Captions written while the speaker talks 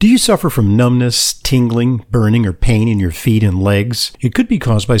you suffer from numbness, tingling, burning, or pain in your feet and legs? It could be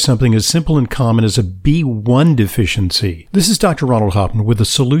caused by something as simple and common as a B1 deficiency. This is Dr. Ronald Hoffman with a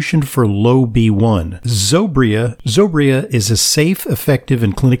solution for low B1. Zobria. Zobria is a safe, effective,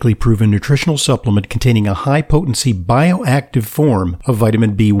 and clinically proven nutritional supplement containing a high-potency bioactive form of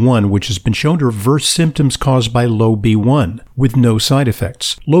vitamin B1, which has been shown to reverse symptoms caused by low B1 with no side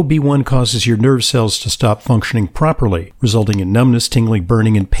effects. Low B1 causes your nerve cells to stop functioning properly, resulting in numbness, tingling,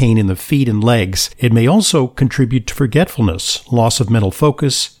 burning, and pain in the feet and legs. It may also contribute to forgetfulness, loss of mental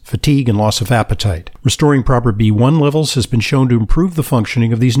focus, fatigue, and loss of appetite. Restoring proper B1 levels has been shown to improve the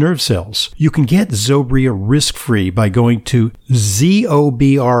functioning of these nerve cells. You can get Zobria risk-free by going to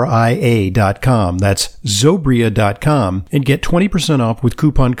zobria.com. That's zobria.com and get 20% off with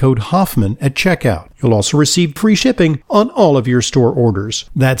coupon code Hoffman at checkout. You'll also receive free shipping on all of your store orders.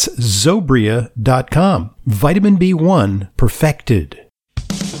 That's zobria.com. Vitamin B1 perfected.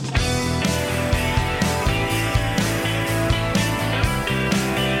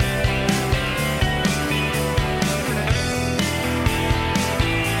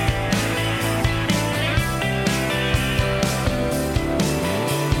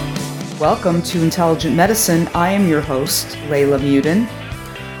 Welcome to Intelligent Medicine. I am your host, Leyla Muden.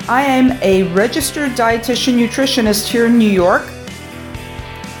 I am a registered dietitian nutritionist here in New York.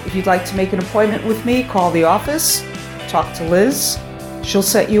 If you'd like to make an appointment with me, call the office, talk to Liz. She'll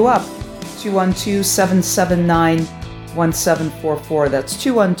set you up. 212-779-1744. That's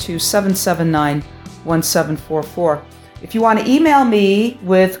 212-779-1744. If you want to email me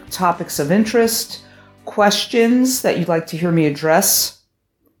with topics of interest, questions that you'd like to hear me address,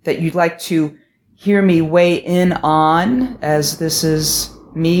 that you'd like to hear me weigh in on, as this is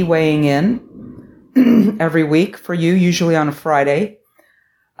me weighing in every week for you, usually on a Friday.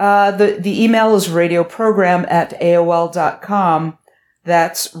 The email is radioprogram@aol.com.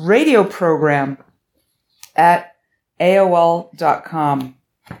 That's radioprogram@aol.com.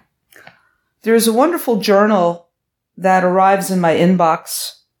 There's a wonderful journal that arrives in my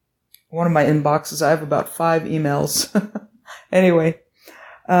inbox. One of my inboxes, I have about 5 emails. Anyway.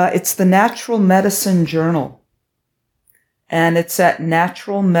 It's the Natural Medicine Journal, and it's at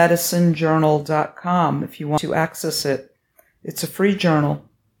naturalmedicinejournal.com if you want to access it. It's a free journal.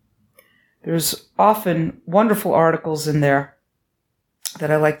 There's often wonderful articles in there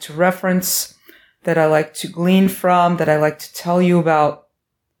that I like to reference, that I like to glean from, that I like to tell you about.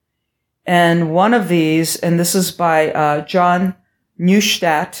 And one of these, and this is by John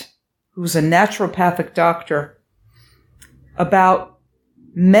Neustadt, who's a naturopathic doctor, about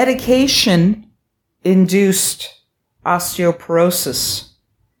medication-induced osteoporosis.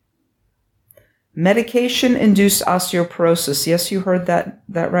 Medication-induced osteoporosis. Yes, you heard that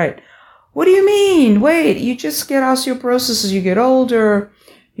right. What do you mean? Wait, you just get osteoporosis as you get older,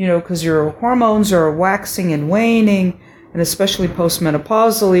 because your hormones are waxing and waning, and especially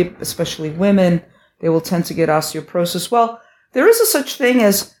postmenopausally, especially women, they will tend to get osteoporosis. Well, there is a such thing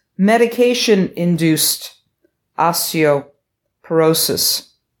as medication-induced osteoporosis.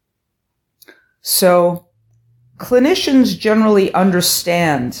 So clinicians generally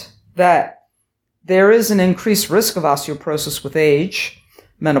understand that there is an increased risk of osteoporosis with age,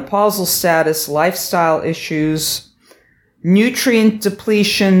 menopausal status, lifestyle issues, nutrient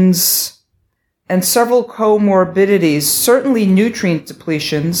depletions, and several comorbidities, certainly nutrient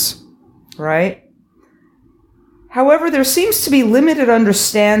depletions, right? However, there seems to be limited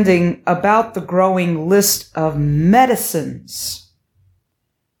understanding about the growing list of medicines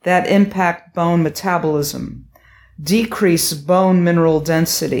that impact bone metabolism, decrease bone mineral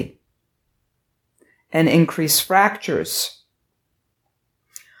density, and increase fractures.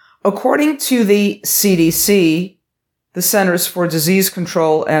 According to the CDC, the Centers for Disease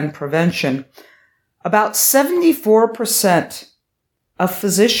Control and Prevention, about 74% of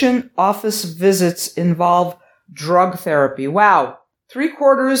physician office visits involve drug therapy. Wow.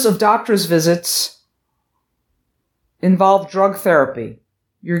 3/4 of doctor's visits involve drug therapy.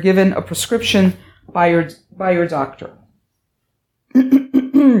 You're given a prescription by your doctor.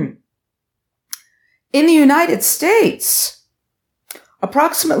 In the United States,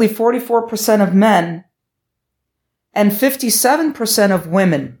 approximately 44% of men and 57% of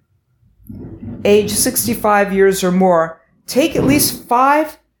women age 65 years or more take at least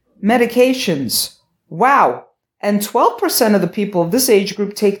 5 medications. Wow. And 12% of the people of this age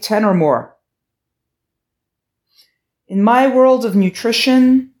group take 10 or more. In my world of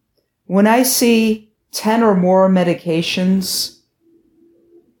nutrition, when I see 10 or more medications,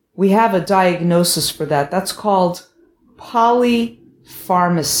 we have a diagnosis for that. That's called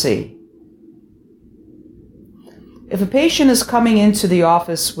polypharmacy. If a patient is coming into the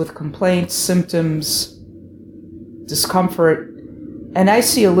office with complaints, symptoms, discomfort, and I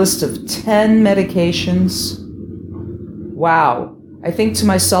see a list of 10 medications, wow, I think to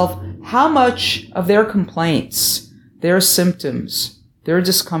myself, how much of their complaints, their symptoms, their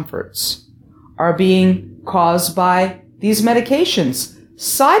discomforts are being caused by these medications,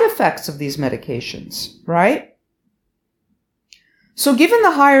 side effects of these medications, right? So given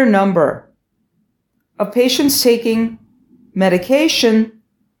the higher number of patients taking medication,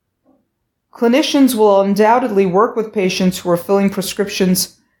 clinicians will undoubtedly work with patients who are filling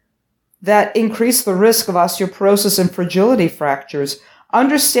prescriptions that increase the risk of osteoporosis and fragility fractures.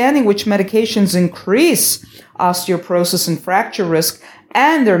 Understanding which medications increase osteoporosis and fracture risk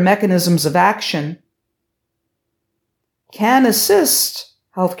and their mechanisms of action can assist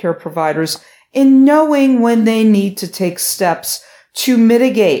healthcare providers in knowing when they need to take steps to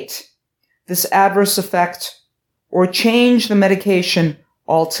mitigate this adverse effect or change the medication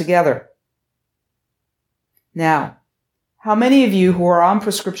altogether. Now, how many of you who are on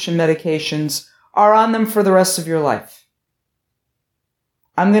prescription medications are on them for the rest of your life?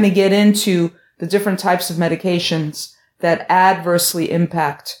 I'm going to get into the different types of medications that adversely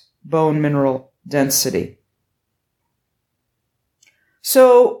impact bone mineral density.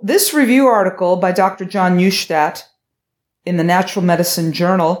 So this review article by Dr. John Neustadt in the Natural Medicine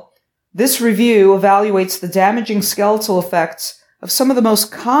Journal, this review evaluates the damaging skeletal effects of some of the most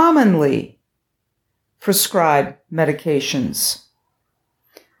commonly prescribed medications.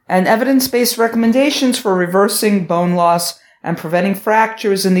 And evidence-based recommendations for reversing bone loss and preventing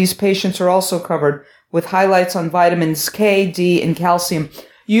fractures in these patients are also covered, with highlights on vitamins K, D, and calcium.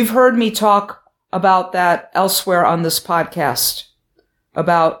 You've heard me talk about that elsewhere on this podcast,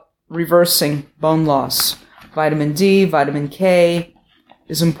 about reversing bone loss. Vitamin D, vitamin K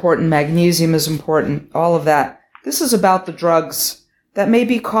is important, magnesium is important, all of that. This is about the drugs that may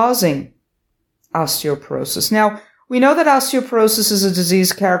be causing osteoporosis. Now, we know that osteoporosis is a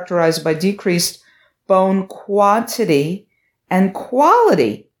disease characterized by decreased bone quantity and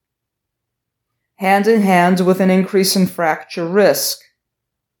quality, hand in hand with an increase in fracture risk.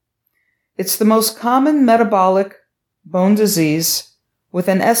 It's the most common metabolic bone disease, with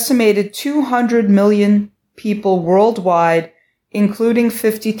an estimated 200 million people worldwide, including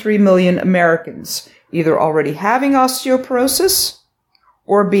 53 million Americans, either already having osteoporosis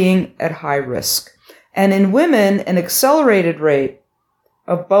or being at high risk. And in women, an accelerated rate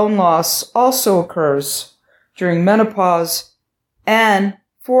of bone loss also occurs during menopause and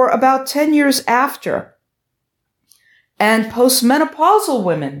for about 10 years after. And postmenopausal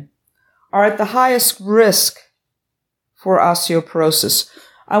women are at the highest risk for osteoporosis.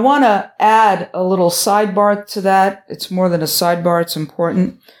 I want to add a little sidebar to that. It's more than a sidebar, it's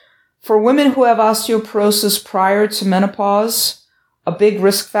important. For women who have osteoporosis prior to menopause, a big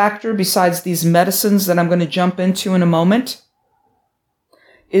risk factor besides these medicines that I'm going to jump into in a moment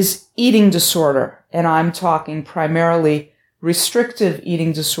is eating disorder. And I'm talking primarily restrictive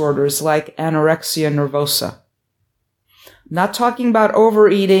eating disorders like anorexia nervosa. I'm not talking about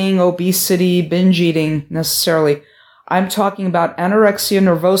overeating, obesity, binge eating necessarily. I'm talking about anorexia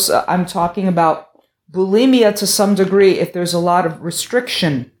nervosa. I'm talking about bulimia to some degree if there's a lot of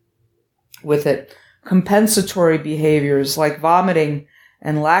restriction with it. Compensatory behaviors like vomiting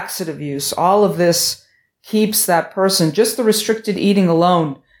and laxative use. All of this keeps that person, just the restricted eating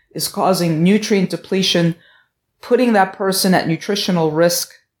alone is causing nutrient depletion, putting that person at nutritional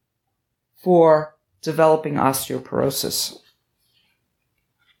risk for developing osteoporosis.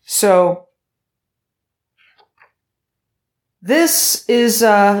 So this is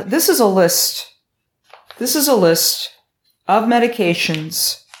a list. This is a list of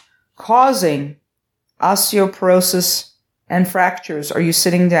medications causing osteoporosis and fractures. Are you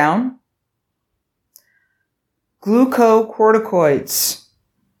sitting down? Glucocorticoids.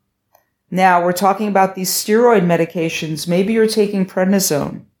 Now, we're talking about these steroid medications. Maybe you're taking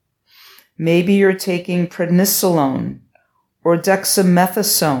prednisone. Maybe you're taking prednisolone or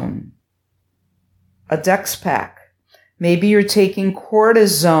dexamethasone, a Dexpac. Maybe you're taking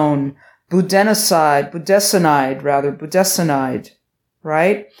cortisone, budesonide,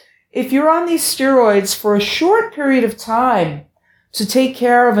 right? If you're on these steroids for a short period of time to take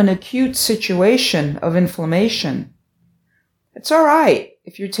care of an acute situation of inflammation, it's all right.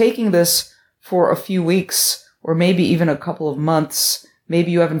 If you're taking this for a few weeks or maybe even a couple of months,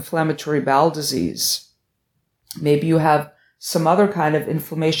 maybe you have inflammatory bowel disease. Maybe you have some other kind of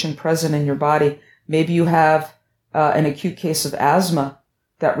inflammation present in your body. Maybe you have an acute case of asthma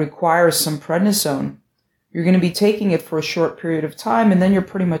that requires some prednisone. You're going to be taking it for a short period of time and then you're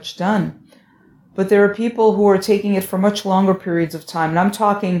pretty much done. but there are people who are taking it for much longer periods of time. And I'm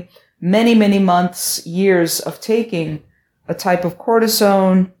talking many, many months, years of taking a type of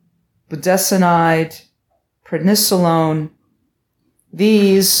cortisone, budesonide, prednisolone.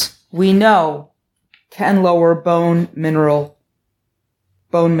 These, we know, can lower bone mineral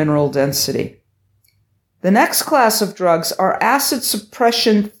density. The next class of drugs are acid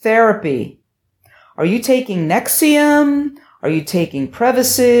suppression therapy. Are you taking Nexium? Are you taking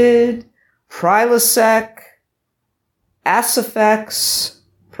Prevacid, Prilosec, Acifex,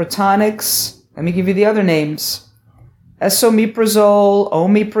 Protonix? Let me give you the other names. Esomeprazole,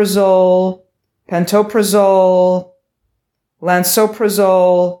 omeprazole, pantoprazole,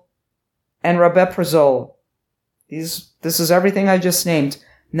 lansoprazole, and rabeprazole. This is everything I just named.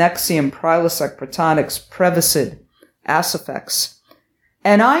 Nexium, Prilosec, Protonix, Prevacid, Acifex.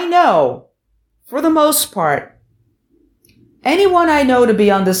 And I know, for the most part, anyone I know to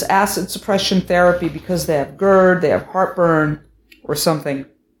be on this acid suppression therapy because they have GERD, they have heartburn or something,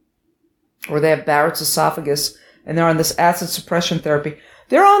 or they have Barrett's esophagus, and they're on this acid suppression therapy,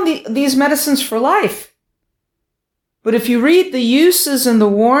 they're on these medicines for life. But if you read the uses and the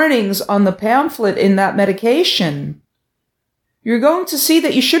warnings on the pamphlet in that medication, you're going to see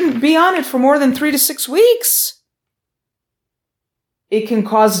that you shouldn't be on it for more than 3 to 6 weeks. It can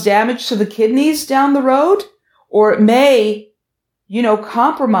cause damage to the kidneys down the road, or it may,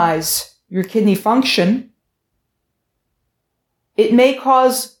 compromise your kidney function. It may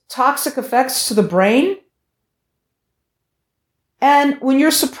cause toxic effects to the brain. And when you're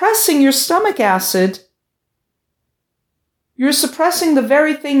suppressing your stomach acid, you're suppressing the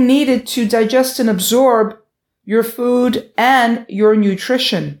very thing needed to digest and absorb your food and your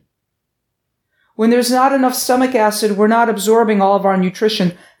nutrition. When there's not enough stomach acid, we're not absorbing all of our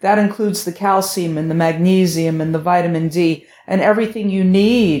nutrition. That includes the calcium and the magnesium and the vitamin D and everything you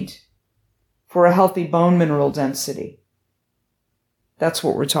need for a healthy bone mineral density. That's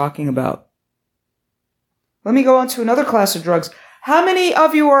what we're talking about. Let me go on to another class of drugs. How many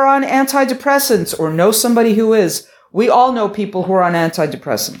of you are on antidepressants or know somebody who is? We all know people who are on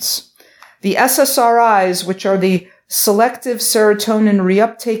antidepressants. The SSRIs, which are the selective serotonin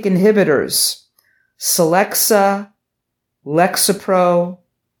reuptake inhibitors, Celexa, Lexapro,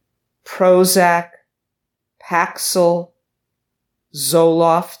 Prozac, Paxil,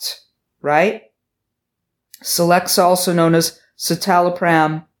 Zoloft, right? Celexa, also known as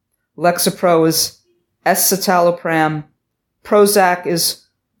citalopram. Lexapro is escitalopram. Prozac is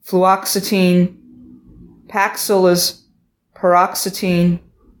fluoxetine. Paxil is paroxetine.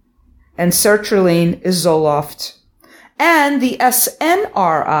 And sertraline is Zoloft. And the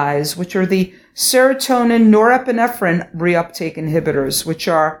SNRIs, which are the serotonin norepinephrine reuptake inhibitors, which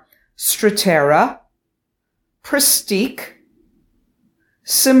are Strattera, Pristiq,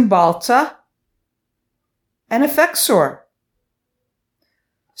 Cymbalta, and Effexor.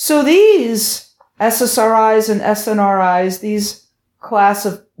 So these SSRIs and SNRIs, these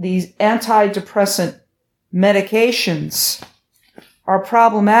antidepressant medications, are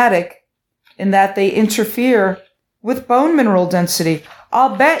problematic in that they interfere with bone mineral density.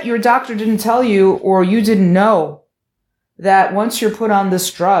 I'll bet your doctor didn't tell you, or you didn't know, that once you're put on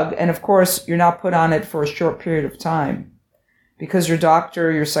this drug, and of course you're not put on it for a short period of time, because your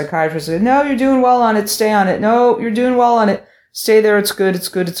doctor, your psychiatrist said, no, you're doing well on it, stay on it. No, you're doing well on it, stay there, it's good,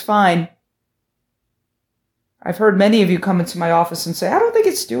 it's fine. I've heard many of you come into my office and say, I don't think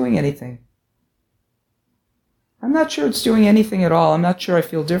it's doing anything. I'm not sure it's doing anything at all. I'm not sure I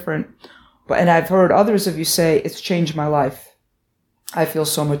feel different. And I've heard others of you say, it's changed my life. I feel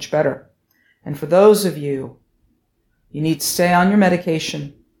so much better. And for those of you, you need to stay on your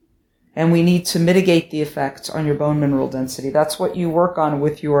medication, and we need to mitigate the effects on your bone mineral density. That's what you work on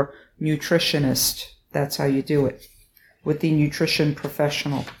with your nutritionist. That's how you do it, with the nutrition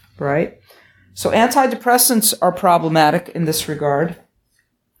professional, right? So antidepressants are problematic in this regard.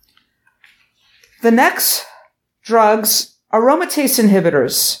 The next drugs, aromatase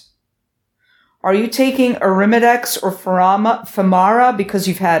inhibitors. Are you taking Arimidex or Femara because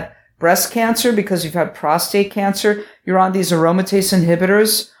you've had breast cancer, because you've had prostate cancer? You're on these aromatase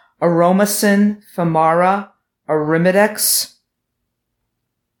inhibitors, Aromacin, Femara, Arimidex.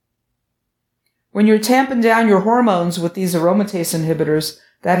 When you're tamping down your hormones with these aromatase inhibitors,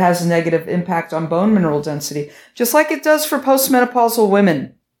 that has a negative impact on bone mineral density, just like it does for postmenopausal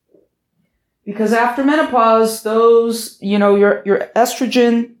women. Because after menopause, those, your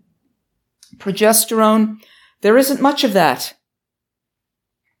estrogen, progesterone, there isn't much of that.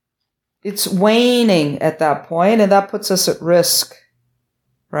 It's waning at that point, and that puts us at risk,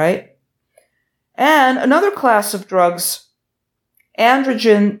 right? And another class of drugs,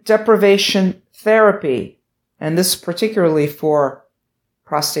 androgen deprivation therapy, and this particularly for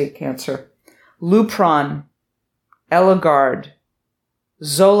prostate cancer, Lupron, Eligard,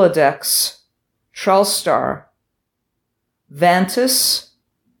 Zoladex, Trelstar, Vantis,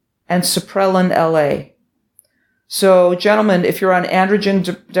 and Suprelin LA. So, gentlemen, if you're on androgen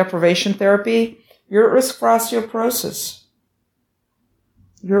deprivation therapy, you're at risk for osteoporosis.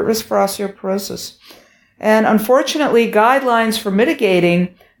 You're at risk for osteoporosis. And unfortunately, guidelines for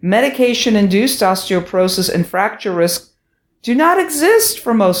mitigating medication-induced osteoporosis and fracture risk do not exist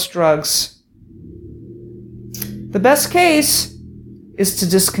for most drugs. The best case is to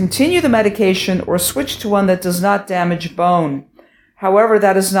discontinue the medication or switch to one that does not damage bone. However,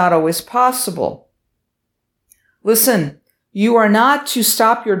 that is not always possible. Listen, you are not to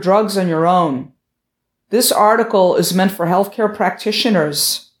stop your drugs on your own. This article is meant for healthcare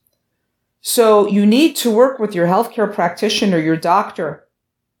practitioners. So you need to work with your healthcare practitioner, your doctor,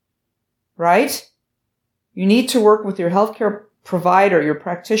 right? You need to work with your healthcare provider, your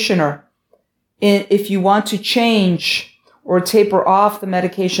practitioner, if you want to change or taper off the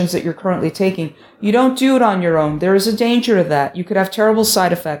medications that you're currently taking. You don't do it on your own. There is a danger of that. You could have terrible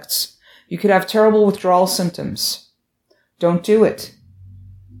side effects. You could have terrible withdrawal symptoms. Don't do it.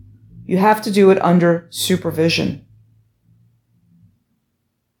 You have to do it under supervision.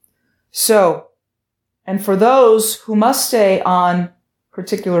 So, and for those who must stay on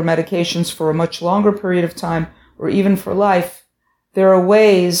particular medications for a much longer period of time or even for life, there are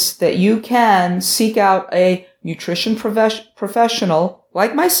ways that you can seek out a nutrition professional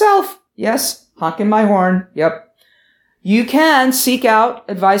like myself. Yes, honking my horn. Yep. You can seek out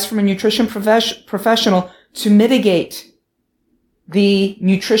advice from a nutrition professional to mitigate the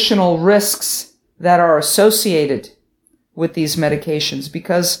nutritional risks that are associated with these medications,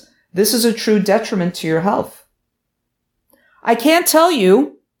 because this is a true detriment to your health. I can't tell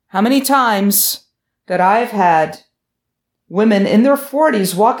you how many times that I've had women in their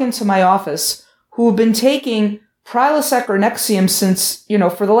 40s walk into my office who have been taking Prilosec or Nexium since,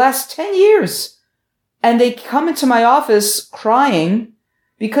 for the last 10 years. And they come into my office crying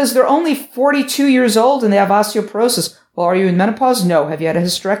because they're only 42 years old and they have osteoporosis. Well, are you in menopause? No. Have you had a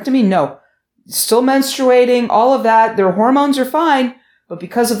hysterectomy? No. Still menstruating, all of that. Their hormones are fine. But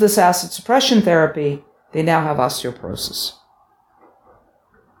because of this acid suppression therapy, they now have osteoporosis.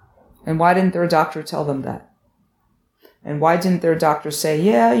 And why didn't their doctor tell them that? And why didn't their doctor say,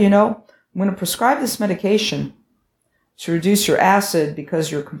 yeah, I'm going to prescribe this medication to reduce your acid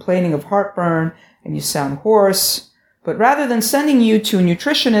because you're complaining of heartburn and you sound hoarse. But rather than sending you to a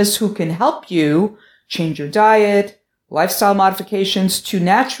nutritionist who can help you change your diet, lifestyle modifications to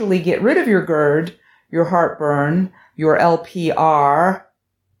naturally get rid of your GERD, your heartburn, your LPR,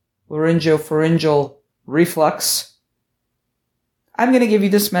 laryngopharyngeal reflux, I'm going to give you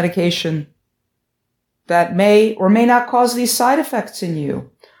this medication that may or may not cause these side effects in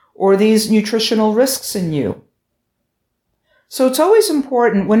you or these nutritional risks in you. So it's always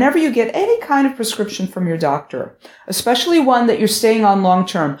important whenever you get any kind of prescription from your doctor, especially one that you're staying on long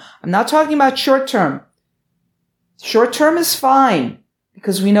term. I'm not talking about short term. Short term is fine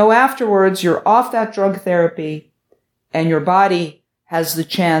because we know afterwards you're off that drug therapy and your body has the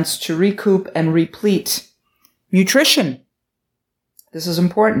chance to recoup and replete nutrition. This is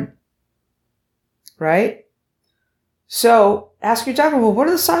important, right? So ask your doctor, well, what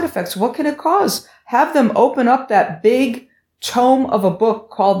are the side effects? What can it cause? Have them open up that big tome of a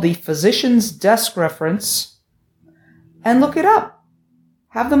book called the Physician's Desk Reference and look it up.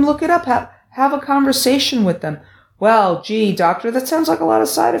 Have them look it up. Have a conversation with them. Well, gee, doctor, that sounds like a lot of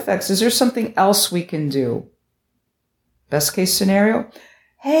side effects. Is there something else we can do? Best case scenario?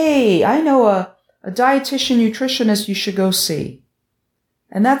 Hey, I know a dietitian nutritionist you should go see.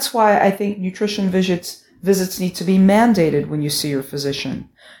 And that's why I think nutrition visits need to be mandated when you see your physician.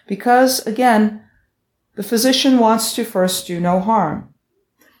 Because, again, the physician wants to first do no harm.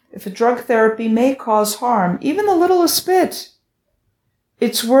 If a drug therapy may cause harm, even the littlest bit,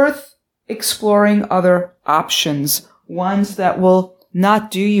 it's worth exploring other options, ones that will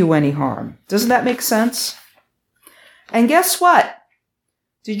not do you any harm. Doesn't that make sense? And guess what?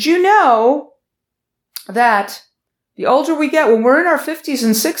 Did you know that the older we get, when we're in our 50s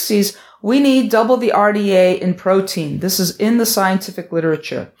and 60s, we need double the RDA in protein? This is in the scientific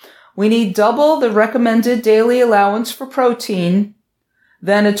literature. We need double the recommended daily allowance for protein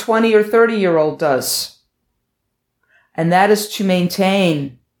than a 20 or 30-year-old does. And that is to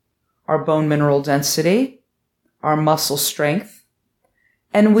maintain our bone mineral density, our muscle strength,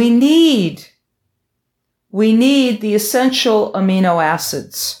 and we need the essential amino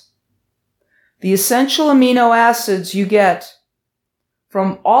acids. The essential amino acids you get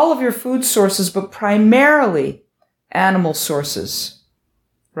from all of your food sources, but primarily animal sources,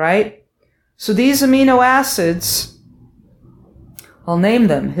 right? So these amino acids, I'll name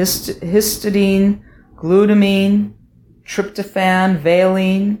them: histidine, glutamine, tryptophan,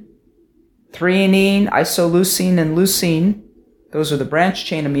 valine, threonine, isoleucine, and leucine. Those are the branch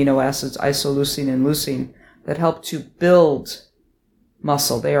chain amino acids, isoleucine and leucine, that help to build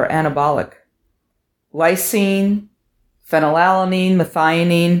muscle. They are anabolic. Lysine, phenylalanine,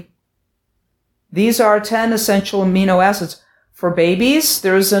 methionine. These are 10 essential amino acids. For babies,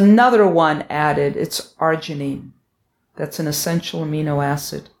 there's another one added. It's arginine. That's an essential amino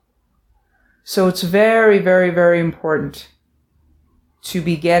acid. So it's very, very, very important to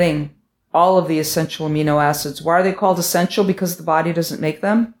be getting all of the essential amino acids. Why are they called essential? Because the body doesn't make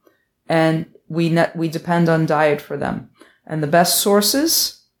them, and we depend on diet for them. And the best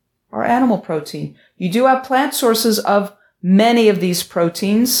sources are animal protein. You do have plant sources of many of these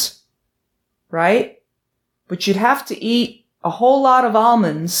proteins, right? But you'd have to eat a whole lot of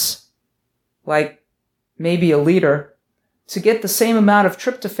almonds, like maybe a liter, to get the same amount of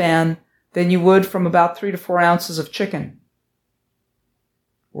tryptophan than you would from about 3 to 4 ounces of chicken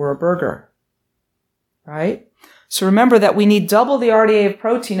or a burger, right? So remember that we need double the RDA of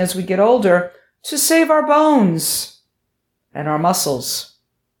protein as we get older to save our bones and our muscles.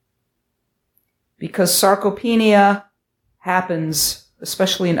 Because sarcopenia happens,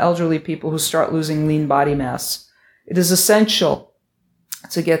 especially in elderly people who start losing lean body mass. It is essential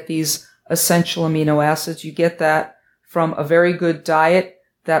to get these essential amino acids. You get that from a very good diet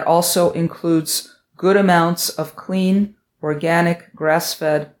that also includes good amounts of clean, organic,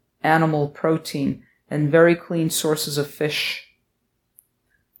 grass-fed animal protein and very clean sources of fish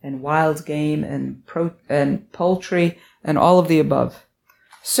and wild game and poultry and all of the above.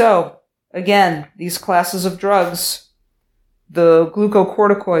 So, again, these classes of drugs, the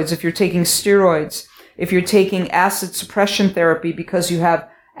glucocorticoids, if you're taking steroids, if you're taking acid suppression therapy because you have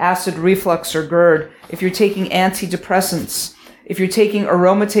acid reflux or GERD, if you're taking antidepressants, if you're taking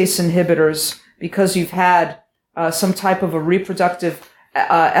aromatase inhibitors because you've had some type of a reproductive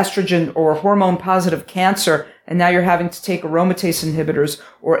estrogen or hormone-positive cancer, and now you're having to take aromatase inhibitors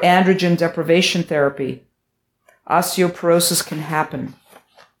or androgen deprivation therapy, osteoporosis can happen.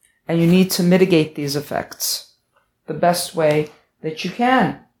 And you need to mitigate these effects the best way that you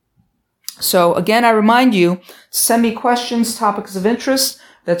can. So again, I remind you, send me questions, topics of interest.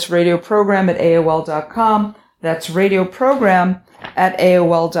 That's radioprogram@aol.com. That's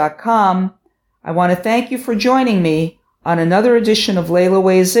radioprogram@aol.com. I want to thank you for joining me on another edition of Leyla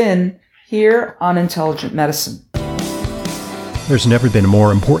Weighs In here on Intelligent Medicine. There's never been a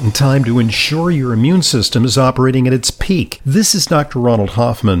more important time to ensure your immune system is operating at its peak. This is Dr. Ronald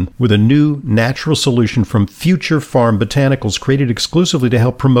Hoffman with a new natural solution from Future Farm Botanicals created exclusively to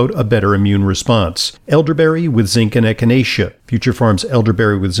help promote a better immune response. Elderberry with zinc and echinacea. Future Farm's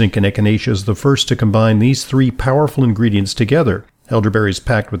elderberry with zinc and echinacea is the first to combine these 3 powerful ingredients together. Elderberry is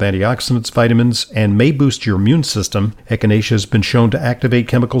packed with antioxidants, vitamins, and may boost your immune system. Echinacea has been shown to activate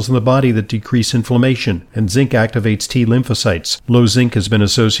chemicals in the body that decrease inflammation, and zinc activates T lymphocytes. Low zinc has been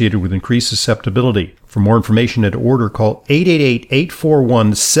associated with increased susceptibility. For more information and to order, call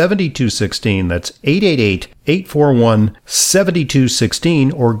 888-841-7216. That's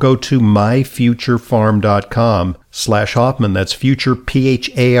 888-841-7216, or go to myfuturefarm.com/Hoffman. That's future,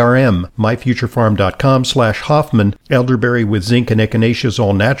 PHARM, myfuturefarm.com/Hoffman. Elderberry with zinc and echinacea is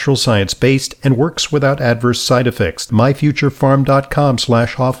all natural, science-based, and works without adverse side effects.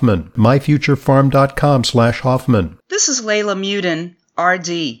 myfuturefarm.com/Hoffman. myfuturefarm.com/Hoffman. This is Leyla Mudin,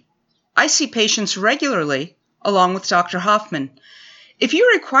 RD. I see patients regularly, along with Dr. Hoffman. If you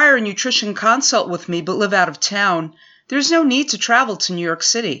require a nutrition consult with me but live out of town, there's no need to travel to New York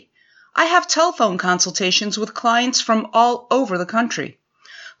City. I have telephone consultations with clients from all over the country.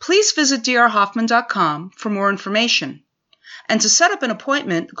 Please visit drhoffman.com for more information. And to set up an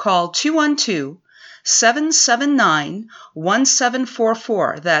appointment, call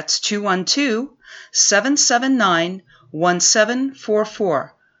 212-779-1744. That's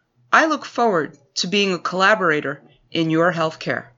 212-779-1744. I look forward to being a collaborator in your healthcare.